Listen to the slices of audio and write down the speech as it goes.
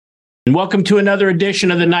Welcome to another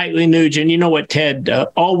edition of the Nightly Nuge. And you know what, Ted?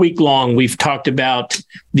 All week long, we've talked about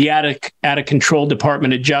the out of control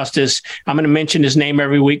Department of Justice. I'm going to mention his name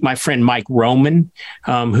every week. My friend Mike Roman,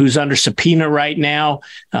 who's under subpoena right now.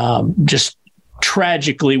 Just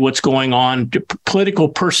tragically, what's going on? Political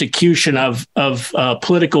persecution of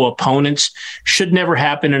political opponents should never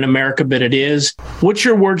happen in America, but it is. What's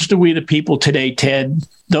your words to we the people today, Ted?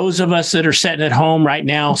 Those of us that are sitting at home right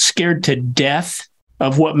now, scared to death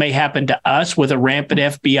of what may happen to us with a rampant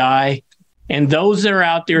FBI, and those that are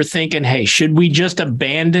out there thinking, hey, should we just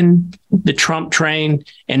abandon the Trump train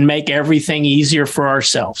and make everything easier for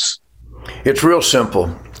ourselves? It's real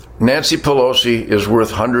simple. Nancy Pelosi is worth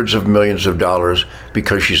hundreds of millions of dollars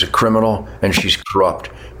because she's a criminal and she's corrupt,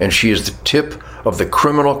 and she is the tip of the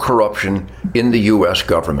criminal corruption in the U.S.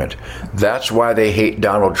 government. That's why they hate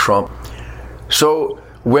Donald Trump. So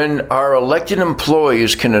when our elected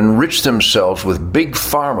employees can enrich themselves with big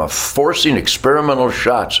pharma forcing experimental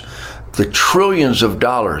shots, the trillions of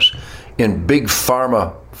dollars in big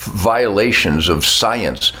pharma violations of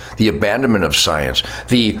science, the abandonment of science,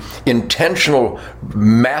 the intentional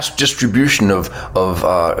mass distribution of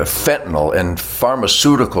fentanyl and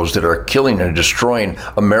pharmaceuticals that are killing and destroying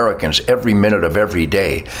Americans every minute of every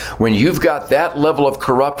day. When you've got that level of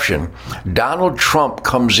corruption, Donald Trump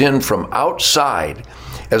comes in from outside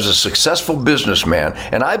as a successful businessman,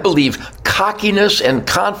 and I believe cockiness and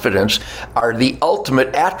confidence are the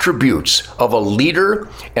ultimate attributes of a leader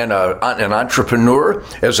and an entrepreneur.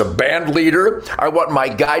 As a band leader, I want my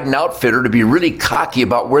guide and outfitter to be really cocky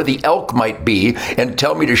about where the elk might be and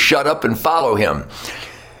tell me to shut up and follow him.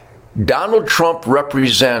 Donald Trump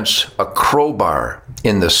represents a crowbar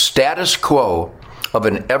in the status quo of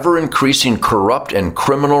an ever-increasing corrupt and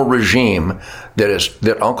criminal regime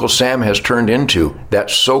that Uncle Sam has turned into.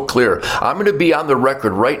 That's so clear. I'm going to be on the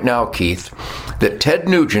record right now, Keith, that Ted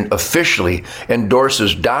Nugent officially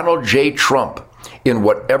endorses Donald J. Trump in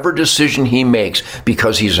whatever decision he makes,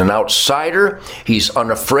 because he's an outsider, he's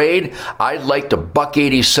unafraid. I'd like the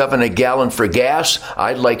 $1.87 a gallon for gas.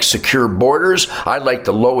 I'd like secure borders. I'd like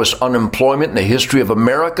the lowest unemployment in the history of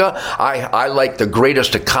America. I like the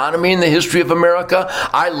greatest economy in the history of America.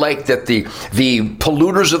 I like that the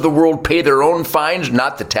polluters of the world pay their own fines,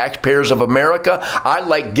 not the taxpayers of America. I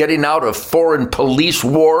like getting out of foreign police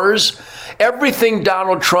wars. Everything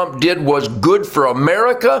Donald Trump did was good for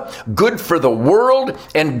America, good for the world,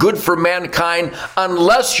 and good for mankind,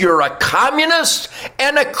 unless you're a communist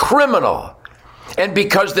and a criminal. And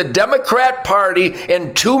because the Democrat Party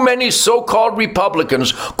and too many so-called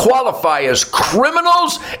Republicans qualify as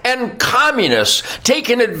criminals and communists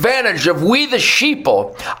taking advantage of we the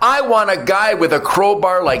sheeple, I want a guy with a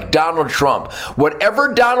crowbar like Donald Trump.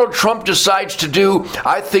 Whatever Donald Trump decides to do,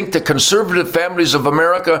 I think the conservative families of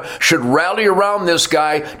America should rally around this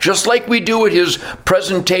guy, just like we do at his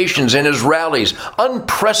presentations and his rallies.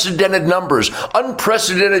 Unprecedented numbers,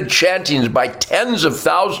 unprecedented chantings by tens of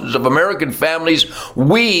thousands of American families.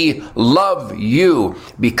 We love you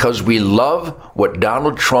because we love what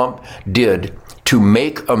Donald Trump did to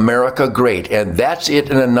make America great. And that's it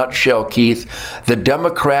in a nutshell, Keith. The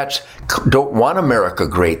Democrats don't want America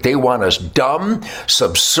great. They want us dumb,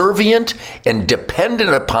 subservient, and dependent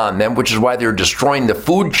upon them, which is why they're destroying the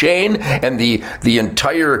food chain and the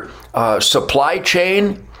entire supply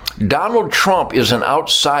chain. Donald Trump is an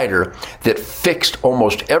outsider that fixed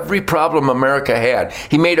almost every problem America had.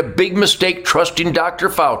 He made a big mistake trusting Dr.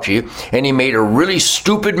 Fauci, and he made a really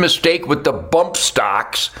stupid mistake with the bump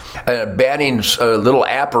stocks, banning a little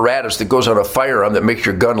apparatus that goes on a firearm that makes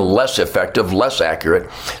your gun less effective, less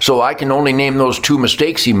accurate. So I can only name those two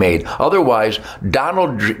mistakes he made. Otherwise,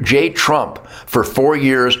 Donald J. Trump, for 4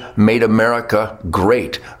 years, made America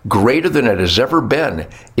great, greater than it has ever been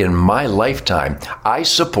in my lifetime. I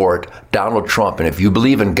support Donald Trump. And if you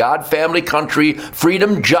believe in God, family, country,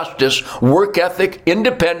 freedom, justice, work ethic,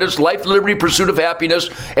 independence, life, liberty, pursuit of happiness,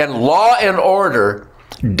 and law and order,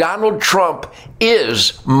 Donald Trump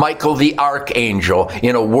is Michael the Archangel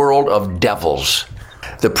in a world of devils.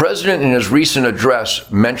 The president in his recent address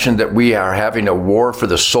mentioned that we are having a war for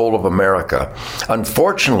the soul of America.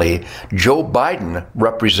 Unfortunately, Joe Biden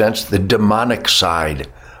represents the demonic side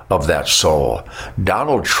of that soul.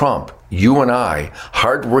 Donald Trump, you and I,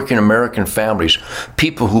 hardworking American families,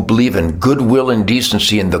 people who believe in goodwill and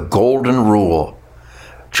decency and the golden rule.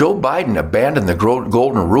 Joe Biden abandoned the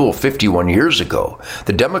golden rule 51 years ago.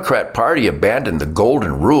 The Democrat Party abandoned the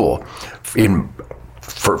golden rule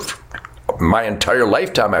for my entire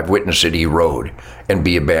lifetime. I've witnessed it erode and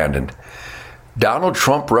be abandoned. Donald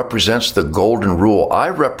Trump represents the golden rule. I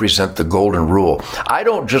represent the golden rule. I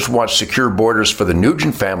don't just want secure borders for the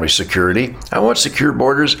Nugent family security. I want secure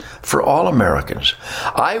borders for all Americans.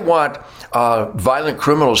 I want violent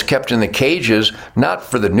criminals kept in the cages, not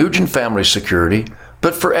for the Nugent family security,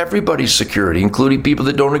 but for everybody's security, including people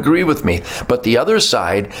that don't agree with me. But the other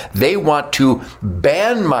side, they want to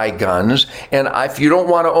ban my guns. And if you don't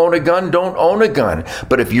want to own a gun, don't own a gun.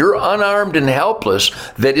 But if you're unarmed and helpless,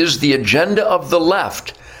 that is the agenda of the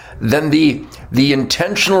left, then the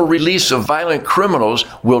intentional release of violent criminals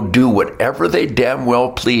will do whatever they damn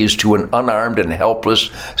well please to an unarmed and helpless,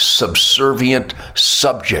 subservient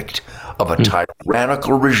subject of a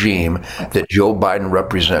tyrannical regime that Joe Biden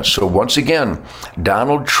represents. So once again,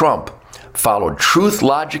 Donald Trump followed truth,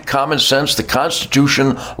 logic, common sense, the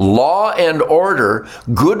Constitution, law and order,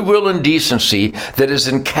 goodwill and decency that is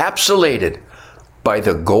encapsulated by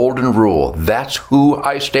the golden rule. That's who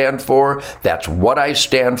I stand for. That's what I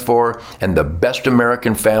stand for. And the best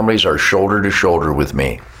American families are shoulder to shoulder with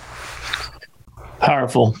me.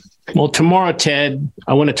 Powerful. Well, tomorrow, Ted,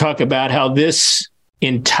 I want to talk about how this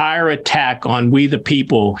entire attack on we the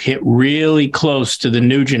people hit really close to the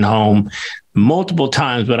Nugent home multiple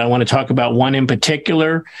times, but I want to talk about one in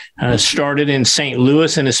particular. Started in St.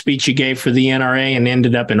 Louis in a speech he gave for the NRA and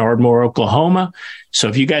ended up in Ardmore, Oklahoma. So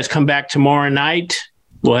if you guys come back tomorrow night,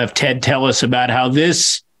 we'll have Ted tell us about how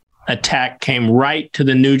this attack came right to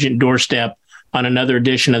the Nugent doorstep on another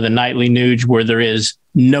edition of the Nightly Nuge, where there is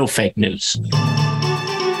no fake news.